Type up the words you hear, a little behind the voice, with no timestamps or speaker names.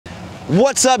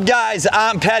What's up, guys?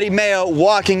 I'm Patty Mayo.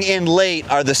 Walking in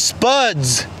late are the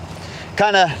Spuds.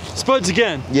 Spuds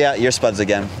again. Yeah, you're Spuds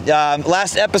again.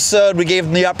 Last episode, we gave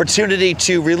them the opportunity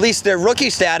to release their rookie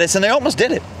status, and they almost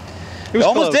did it.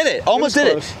 Almost did it. Almost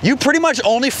did it. You pretty much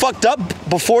only fucked up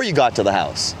before you got to the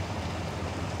house.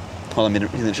 Hold on,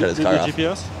 let me shut his car off.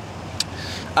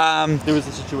 GPS? There was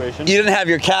a situation. You didn't have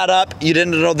your cat up. You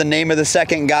didn't know the name of the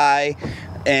second guy,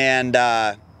 and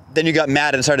then you got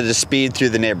mad and started to speed through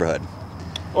the neighborhood.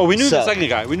 Oh, we knew the second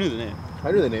guy. We knew the name.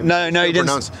 I knew the name. No, you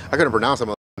didn't. I couldn't pronounce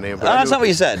the name. But that's not what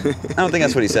you said. I don't think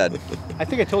that's what he said. I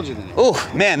think I told you the name.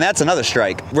 Oh, man, that's another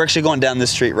strike. We're actually going down this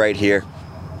street right here.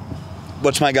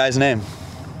 What's my guy's name?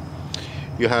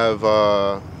 You have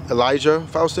Elijah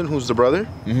Faustin, who's the brother.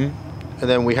 Mm-hmm. And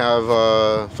then we have,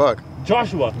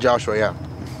 Joshua. Joshua, yeah.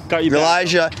 Got you back.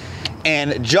 Elijah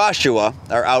and Joshua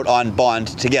are out on bond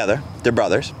together. They're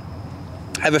brothers.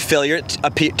 Have a failure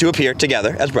to appear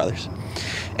together as brothers.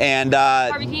 And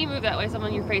Harvey, can you move that way?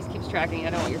 Someone in your face keeps tracking.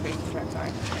 I don't want your face to track,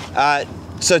 sorry.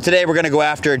 So today we're going to go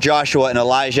after Joshua and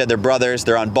Elijah. They're brothers.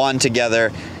 They're on bond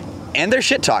together. And they're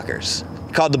shit talkers.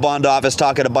 Called the bond office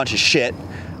talking a bunch of shit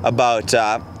about,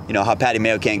 you know, how Patty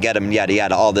Mayo can't get him and yada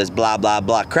yada, all this blah, blah,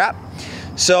 blah crap.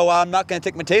 So I'm not going to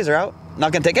take my taser out. I'm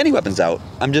not going to take any weapons out.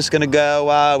 I'm just going to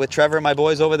go with Trevor and my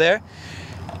boys over there.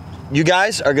 You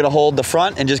guys are going to hold the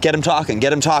front and just get him talking.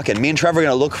 Get him talking. Me and Trevor are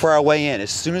going to look for our way in.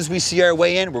 As soon as we see our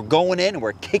way in, we're going in and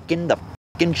we're kicking the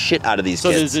fucking shit out of these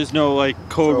kids. So there's no like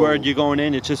code word you're going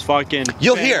in. It's just fucking.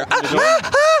 You'll hear. Help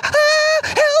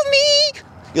me!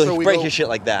 You'll break your shit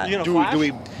like that. You're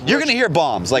gonna hear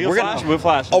bombs. Like we're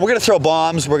flashing. Oh, we're gonna throw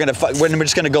bombs. We're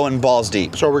just gonna go in balls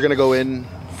deep. So we're gonna go in.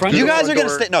 You guys are gonna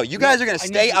stay. No, you guys are gonna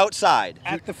stay outside,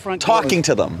 at the front, talking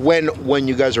to them. When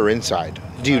you guys are inside,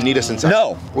 do you need us inside?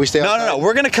 No, we stay outside? No.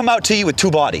 We're gonna come out to you with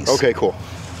two bodies. Okay, cool.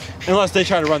 Unless they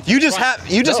try to run. You just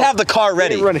have the car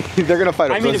ready. They're gonna fight.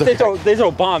 I mean, if they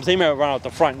throw bombs, they may run out the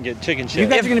front and get chicken shit. You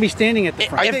guys are gonna be standing at the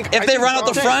front. If they run out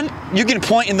the front, you can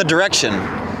point in the direction.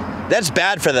 That's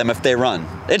bad for them if they run.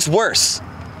 It's worse.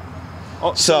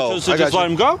 Oh, so just let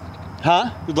them go?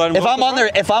 Huh? Let them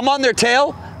If I'm on their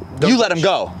tail, you let them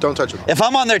go. Don't touch them. If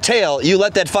I'm on their tail, you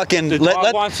let that fucking the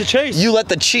dog wants to chase. You let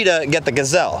the cheetah get the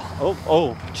gazelle.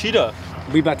 Oh, cheetah.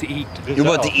 We about to eat. You're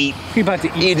about to eat. We about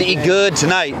to eat. Eat good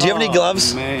tonight. Do you have any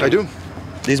gloves? Man. I do.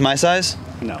 These my size?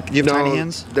 No. Do you have tiny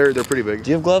hands? They're pretty big.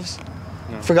 Do you have gloves?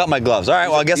 No. Forgot my gloves. All right.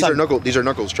 Well, I guess these are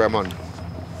knuckles. Try them on.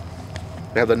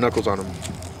 They have the knuckles on them.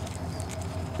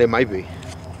 They might be.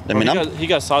 I mean, he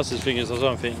got sausage fingers. Those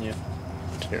aren't fitting you.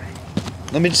 Here.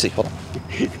 Let me just see. Hold on.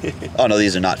 Oh no,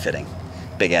 these are not fitting.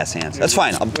 Big ass hands. That's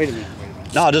fine. Wait a minute.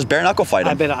 No, I'll just bare knuckle fight him.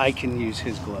 I bet I can use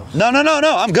his gloves. No.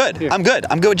 I'm good. Here. I'm good.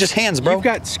 I'm good with just hands, bro. You've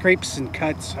got scrapes and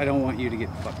cuts. I don't want you to get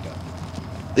fucked up.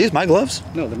 These my gloves?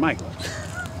 No, they're my gloves.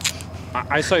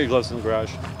 I saw your gloves in the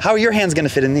garage. How are your hands gonna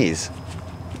fit in these?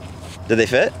 Do they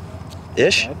fit?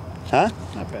 Ish? Not Huh?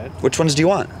 Not bad. Which ones do you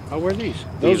want? I'll wear these.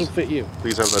 Those will fit you.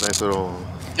 These have a nice little.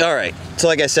 All right. So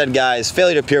like I said, guys,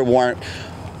 failure to appear warrant.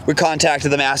 We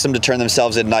contacted them, asked them to turn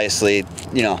themselves in nicely.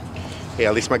 You know. Yeah,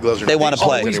 at least my gloves are. They want to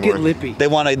play. Always get lippy. They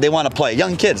want to play.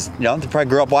 Young kids, you know, they probably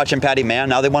grew up watching Patty Mayo.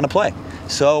 Now they want to play.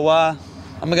 So I'm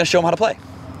gonna show them how to play.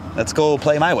 Let's go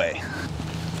play my way.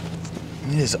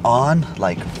 It is on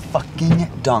like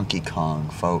fucking Donkey Kong,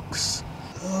 folks.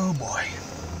 Oh boy.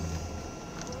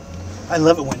 I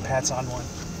love it when Pat's on one.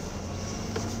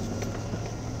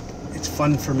 It's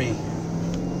fun for me.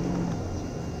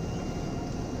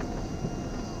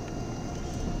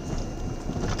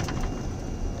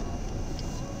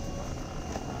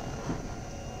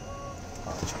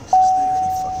 Oh, Jesus, they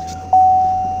already fucked it up.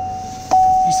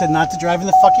 You said not to drive in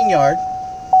the fucking yard.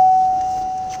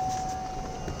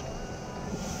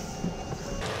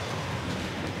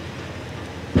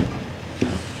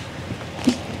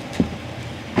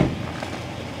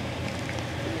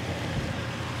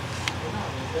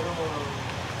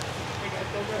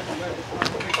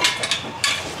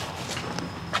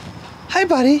 Hi,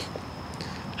 buddy.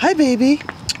 Hi, baby.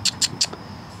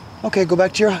 Okay, go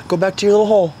back to your little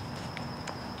hole.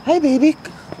 Hi, baby.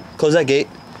 Close that gate.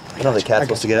 I know the cat's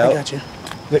supposed to get out. I got you.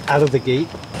 Wait, out of the gate?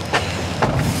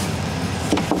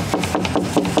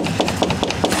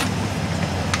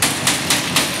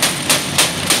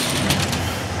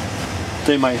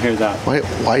 They might hear that.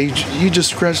 Why you just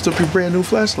scratched up your brand new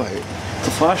flashlight? It's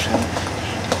a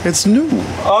flashlight. It's new.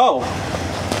 Oh,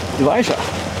 Elijah.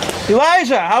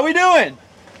 Elijah, how we doing?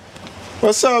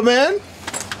 What's up, man?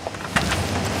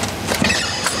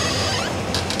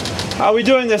 How we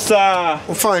doing this? Well,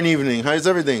 fine evening. How's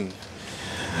everything?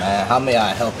 Man, how may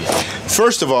I help you?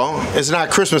 First of all, it's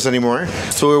not Christmas anymore,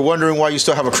 so we're wondering why you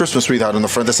still have a Christmas wreath out in the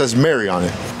front that says Mary on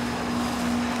it.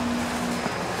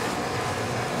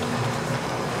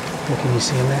 What can you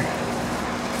see in there?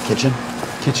 Kitchen.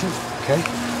 Kitchen. Okay.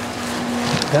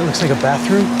 That looks like a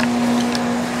bathroom.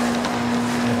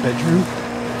 A bedroom.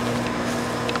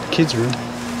 Kids' room.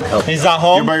 He's not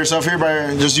home? You're by yourself here,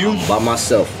 by just you? By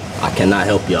myself. I cannot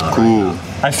help y'all. Cool. Right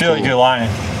now. I feel like you're lying.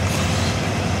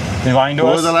 You lying to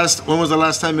us? When was the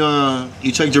last time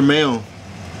you checked your mail?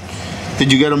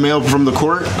 Did you get a mail from the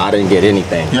court? I didn't get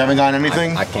anything. You haven't gotten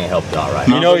anything? I can't help y'all right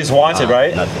You now. know he's wanted,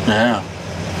 right? Nothing. Yeah.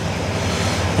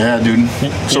 Yeah, dude.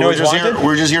 So know we're he's just wanted? here.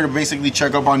 We're just here to basically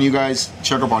check up on you guys,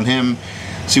 check up on him,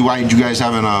 see why you guys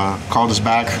haven't called us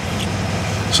back.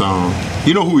 So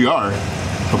you know who we are,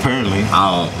 apparently.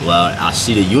 Well, I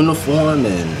see the uniform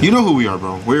and... You know who we are,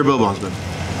 bro. We're your bail bondsmen.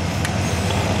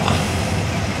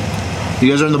 You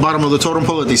guys are in the bottom of the totem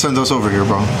pole that they sent us over here,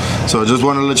 bro. So I just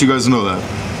want to let you guys know that.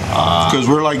 Because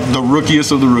we're like the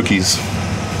rookiest of the rookies.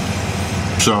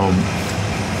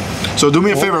 So do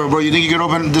me a favor, bro. You think you could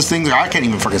open this thing? I can't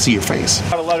even fucking see your face. I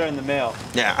have a letter in the mail.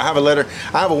 Yeah, I have a letter.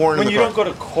 I have a warrant When in you the don't car.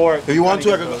 go to court. If you want to,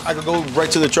 gotta I could go right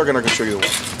to the truck and I can show you the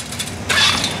warrant.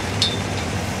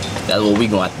 That's what we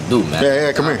gonna have to do, man.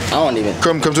 Yeah, come here. I don't even...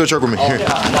 Come to the truck with me. Oh, Here. no,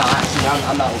 actually,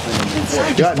 I'm not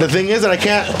opening. Yeah, the thing is that I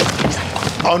can't.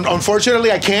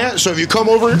 Unfortunately, I can't. So if you come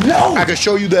over, I can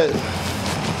show you that.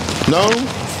 No.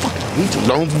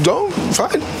 Don't.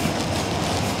 Fine.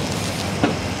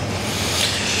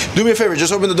 Do me a favor.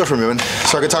 Just open the door for me, man,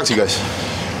 so I can talk to you guys.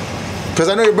 Because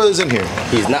I know your brother's in here.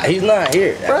 He's not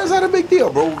here. Bro, it's not a big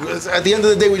deal, bro. At the end of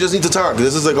the day, we just need to talk.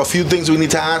 This is like a few things we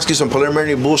need to ask you, some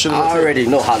preliminary bullshit. I already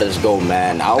know how this go,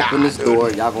 man. I open this door,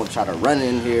 y'all gonna try to run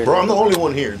in here. Bro, I'm the only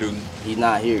one here, dude. He's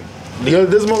not here.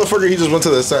 This motherfucker, he just went to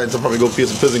the side to probably go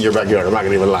piss in your backyard. I'm not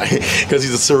gonna even lie, because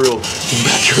he's a serial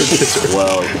backyard pisser.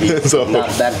 Well, he's So- not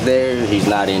back there. He's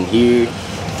not in here.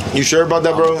 You sure about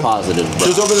that, bro? I'm positive, bro.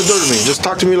 Just open the door to me. Just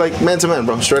talk to me like man to man,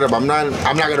 bro. Straight up. I'm not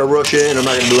gonna rush in. I'm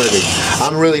not gonna do anything.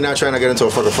 I'm really not trying to get into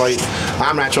a fucking fight.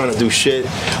 I'm not trying to do shit.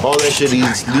 All that shit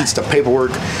leads to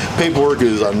paperwork. Paperwork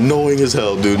is annoying as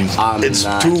hell, dude. It's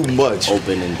not too much.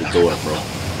 opening the door, bro.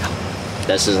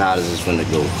 That's just how this is gonna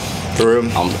go. For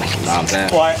real? I'm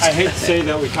saying. Well, I hate to say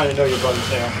that we kind of know your brother's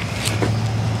there.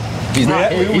 He's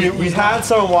not here. We had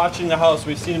someone watching the house.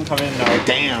 We've seen him come in now.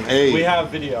 Damn. Hey. We have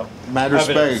video. Mad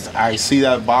Evidence. respect. I see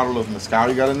that bottle of mezcal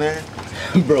you got in there.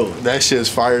 Bro, That shit's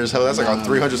fire as hell. That's like a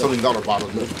 $300-something bottle,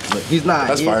 dude. look, he's not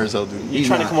That's here. fire as hell, dude. You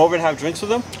trying to come over and have drinks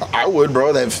with him? I would,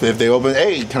 bro. If they open,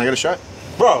 hey, can I get a shot?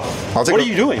 Bro, I'll take what a- are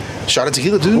you doing? Shot of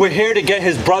tequila, dude. We're here to get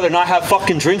his brother, not have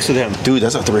fucking drinks with him. Dude,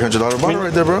 that's a $300 bottle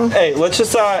right there, bro. Hey, let's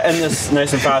just end this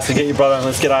nice and fast and get your brother and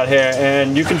let's get out of here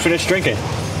and you can finish drinking.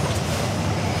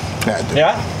 Yeah, dude.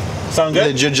 Yeah? Sound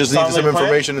good? Yeah, just Sound need some like a plan?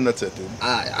 information and that's it, dude.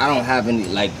 I don't have any,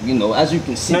 like, you know, as you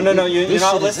can see. No, you're this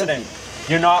not shit is listening.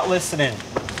 You're not listening.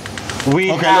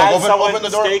 We Okay, had look, someone open the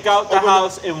door. stake out the Open the-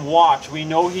 house and watch. We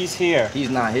know he's here.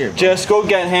 He's not here, bro. Just go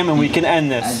get him and we can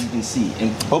end As this. you can see.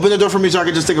 And Open the door for me so I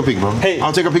can just take a peek, bro. Hey.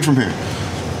 I'll take a peek from here.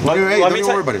 Don't even me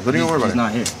worry about it. Don't even worry about he's it.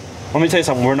 not here. Let me tell you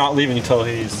something. We're not leaving until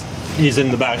he's in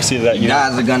the back seat of that You unit.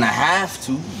 guys are gonna have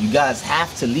to. You guys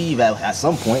have to leave at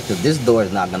some point because this door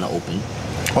is not gonna open.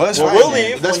 Well, that's Well, fine. we'll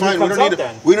leave That's when he fine. comes out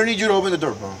then. We don't need you to open the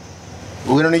door, bro.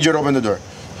 We don't need you to open the door.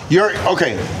 You're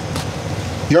okay.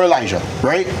 You're Elijah,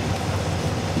 right?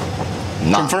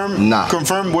 Nah, Confirm. Nah.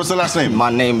 Confirm. What's the last name? My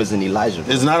name isn't Elijah.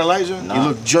 It's not Elijah. Nah. You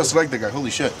look just like the guy.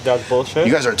 Holy shit. That's bullshit.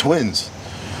 You guys are twins.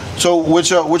 So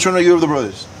which one are you of the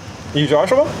brothers? You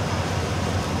Joshua?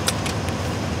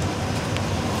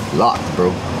 Locked,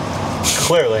 bro.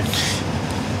 Clearly.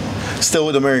 Still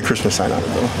with the Merry Christmas sign on it,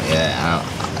 though. Yeah,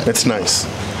 It's nice.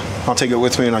 I'll take it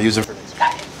with me and I'll use it for next week.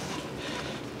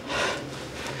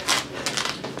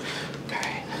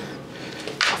 Alright.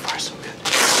 So far, so good.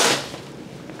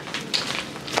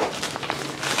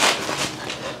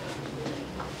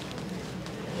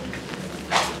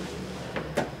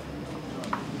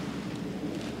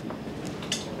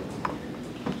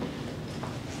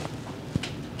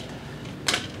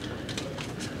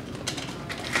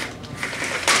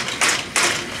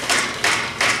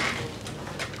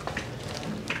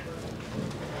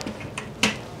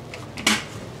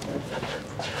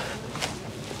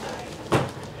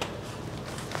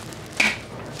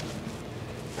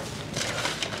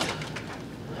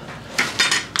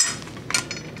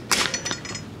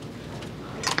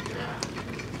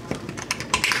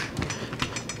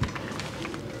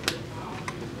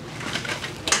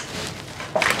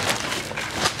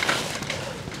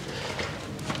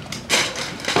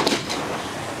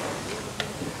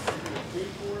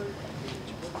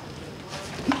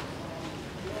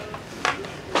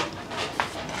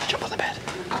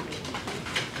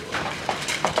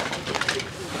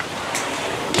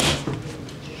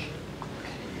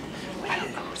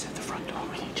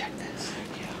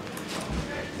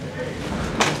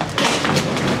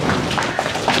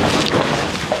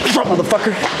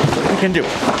 motherfucker. What are you gonna do?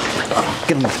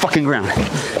 Get on the fucking ground.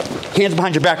 Hands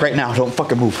behind your back right now. Don't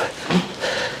fucking move.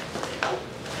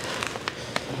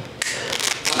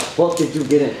 How the fuck did you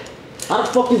get in? How the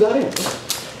fuck you got in?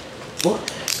 What?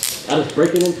 I just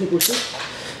breaking in people's shit?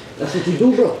 That's what you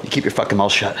do, bro. You keep your fucking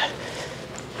mouth shut.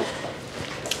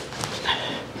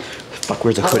 Fuck,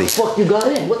 where's the hoodie? How the fuck you got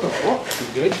in? What the fuck?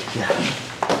 You good? Yeah.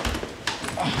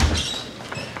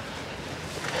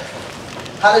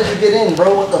 How did you get in,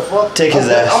 bro? What the fuck? Take his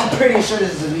ass. I'm pretty sure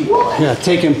this is illegal. Yeah,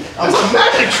 take him. That's a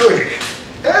magic trick.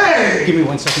 Hey! Give me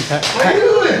 1 second, Pat. How you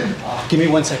doing? Give me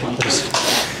 1 second, please.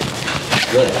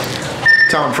 Good.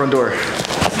 Tom, front door.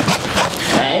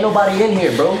 Ain't nobody in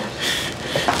here, bro.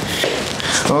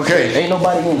 Okay. Ain't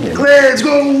nobody in here. Let's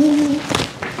go.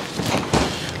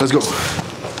 Let's go.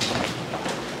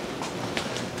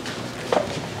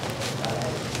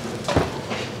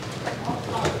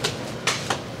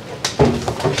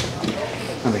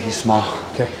 Remember, he's small.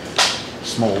 Okay.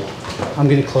 Small. I'm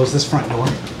gonna close this front door.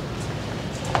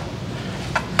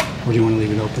 Or do you want to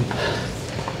leave it open?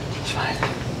 It's fine.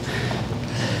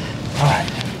 Alright.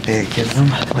 Hey, kids room.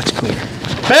 Let's clear.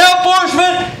 Mail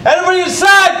enforcement! Everybody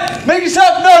inside! Make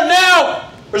yourself known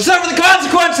now! Or suffer the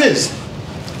consequences!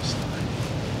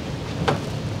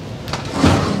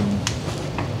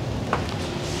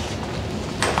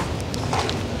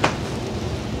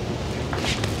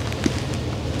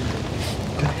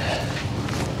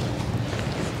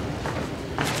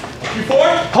 You four?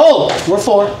 Hold! We're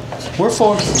four. We're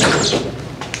four.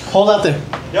 Hold out there.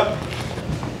 Yep.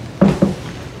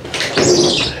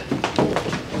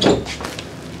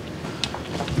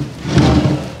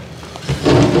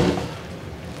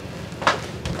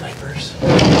 Diapers.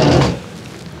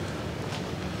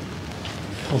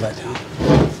 Pull that down.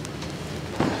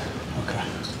 Okay.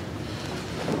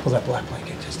 Pull that black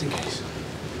blanket just in case.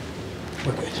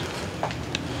 We're good.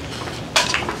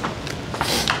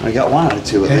 I got one out of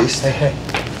two at Hey, least. hey.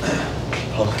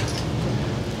 Hold on.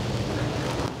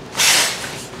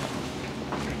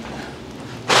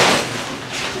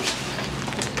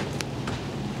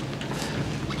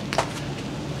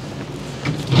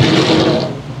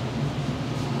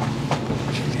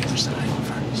 Check the other side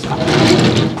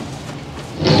first.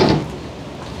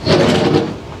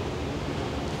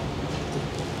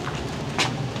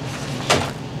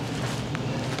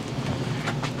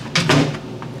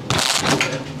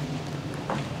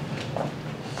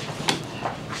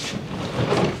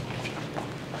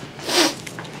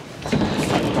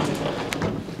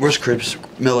 Where's Cribs?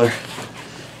 Miller.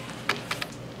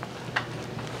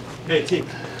 Hey, T.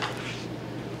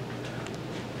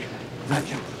 Not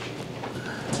you.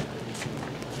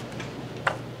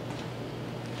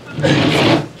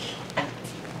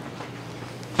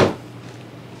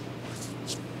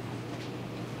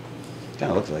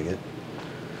 Kinda looks like it.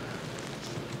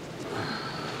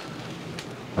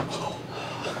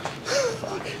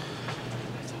 Fuck.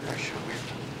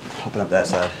 Open up that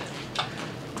side.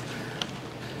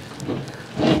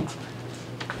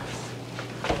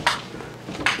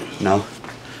 No.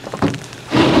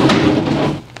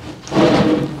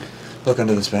 Look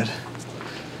under this bed.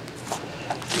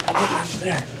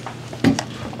 There.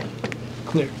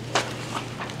 Clear.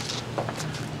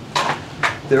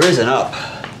 There is an up.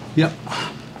 Yep.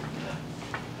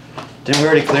 Didn't we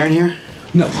already clear in here?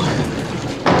 No.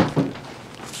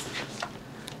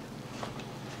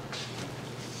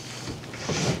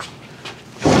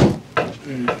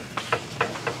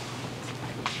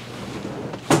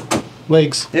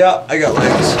 Legs. Yeah, I got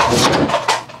legs.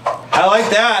 I like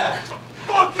that.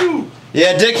 Fuck you.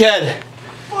 Yeah, dickhead.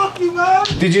 Fuck you, man.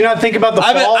 Did you not think about the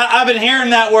fall? I've been hearing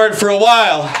that word for a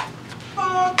while.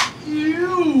 Fuck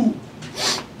you.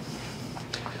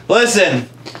 Listen,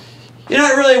 you're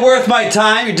not really worth my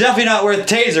time. You're definitely not worth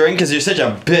tasering because you're such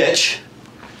a bitch.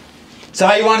 So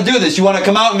how you want to do this? You want to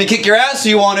come out and me kick your ass, or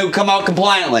you want to come out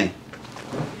compliantly?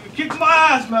 You kicked my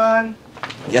ass, man.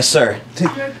 Yes, sir.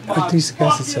 Aren't these the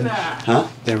guys that said Huh?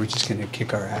 they were just gonna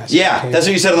kick our ass? Yeah, okay? that's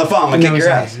what you said on the phone. I'm And gonna kick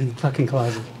there your was ass. in the fucking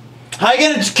closet. How you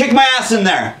gonna just kick my ass in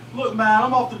there? Look, man,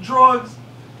 I'm off the drugs.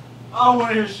 I don't want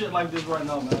to hear shit like this right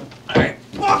now, man. Alright.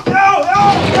 Fuck you!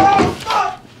 Yo,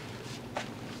 fuck!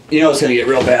 You know it's gonna get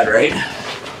real bad, right?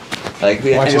 Like, Watch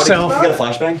anybody- yourself. You got a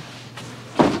flashbang?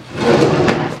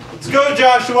 Let's go,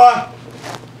 Joshua.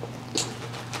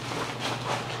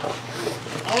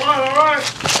 All right.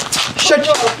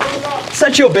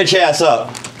 Shut your bitch ass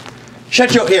up.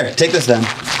 Shut your here. Take this then.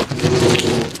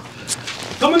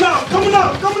 Coming up.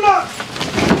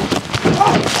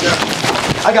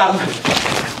 I got him.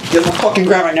 Get on the fucking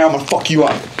ground right now. I'm gonna fuck you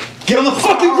up. Get on the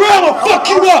fucking ground. I'll fuck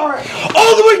you up.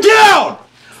 All the way down.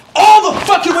 All the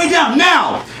fucking way down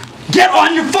now. Get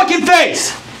on your fucking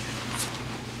face!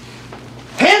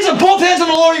 Hands up, both hands on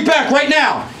the lower of your back right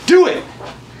now. Do it.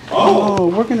 Oh,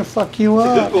 we're gonna fuck you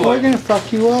up. We're gonna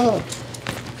fuck you up.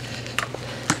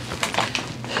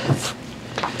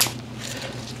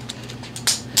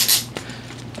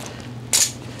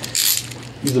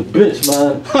 He's a bitch,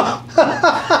 man.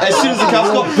 As soon as the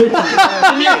cuffs go, give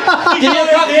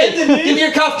me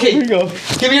your cuff key. Here you go.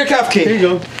 Give me your cuff key. Here you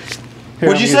go. Here,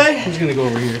 What'd you say? He's gonna go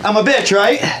over here. I'm a bitch,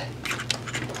 right?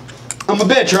 I'm a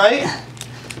bitch, right?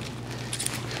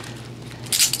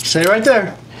 Stay right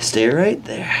there. Stay right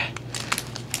there.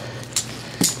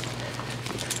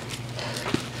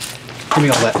 Give me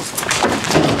all that.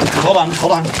 Hold on,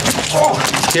 hold on.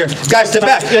 Here, guys, step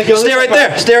back. Stay right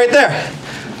there. Stay right there.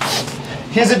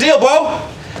 Here's the deal, bro.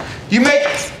 You make,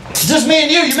 just me and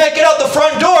you make it out the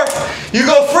front door, you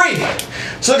go free.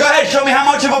 So go ahead, show me how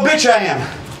much of a bitch I am.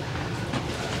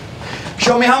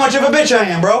 Show me how much of a bitch I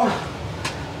am, bro.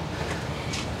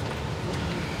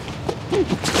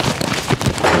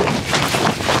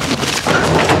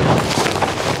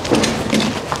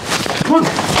 Come on,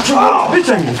 show me how much of a bitch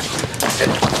I am.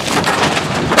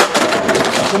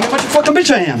 Show me how much of a fucking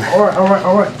bitch I am. All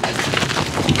right.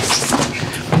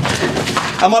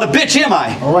 I'm not a bitch, am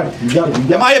I? All right, you got it.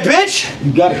 Am I a bitch?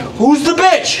 You got it. Who's the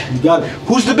bitch? You got it.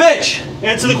 Who's the bitch?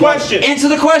 Answer the question. Answer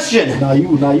the question. Not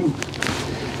you.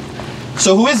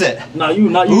 So who is it? Not you.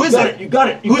 Who is it? You got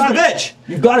it. Who's the bitch?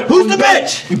 You got it. Who's the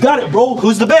bitch? You got it, bro.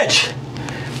 Who's the bitch?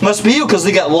 Must be you, because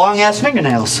they got long ass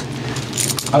fingernails.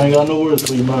 I ain't got no words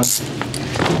for you, man.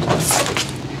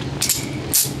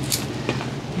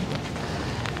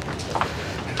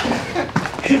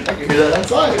 I can hear that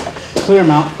outside. Clear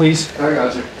him out, please. I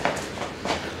got you.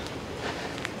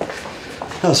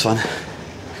 That was fun. I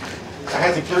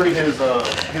had to carry his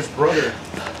brother.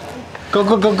 Go.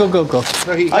 No,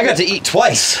 I got to eat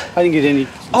twice. I didn't get any.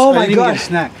 Oh my I didn't God. get a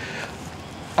snack.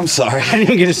 I'm sorry. I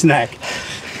didn't get a snack.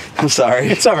 I'm sorry.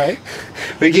 It's all right.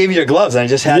 We gave me your gloves and I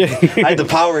just had, Yeah. I had the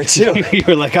power too. You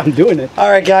were like, I'm doing it. All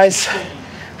right, guys.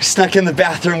 We snuck in the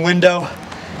bathroom window.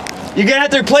 You're gonna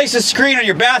have to replace the screen on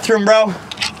your bathroom, bro.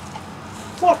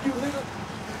 Fuck you, nigga.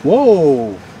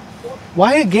 Whoa.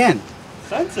 Why again?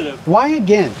 Sensitive. Why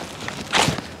again?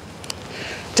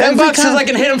 $10 says I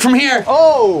can hit him from here.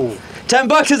 Oh.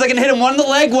 $10 says I can hit him one in the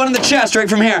leg, one in the chest, right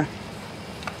from here.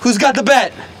 Who's got the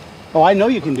bet? Oh, I know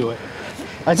you can do it.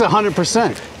 That's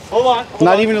 100%. Hold on.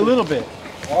 Not even a little bit.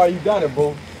 All right, you got it, bro.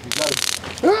 You got it.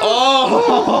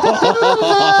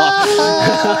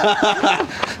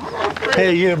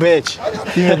 Hey, you're a bitch.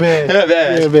 You're a bitch. You're a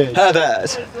bitch. You're a bitch. You're a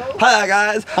bitch. Hi,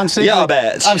 guys. You're a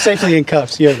bitch. I'm safely in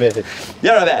cuffs. You're a bitch.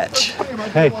 You're a bitch.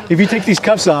 Hey, if you take these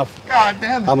cuffs off, God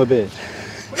damn it. I'm a bitch.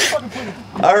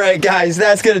 All right, guys,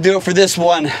 that's gonna do it for this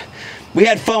one. We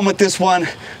had fun with this one.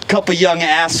 A couple young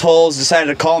assholes decided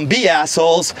to call them B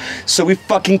assholes, so we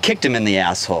fucking kicked him in the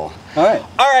asshole. All right.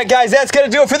 All right, guys, that's gonna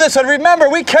do it for this one. Remember,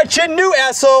 we catch a new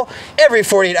asshole every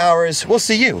 48 hours. We'll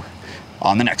see you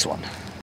on the next one.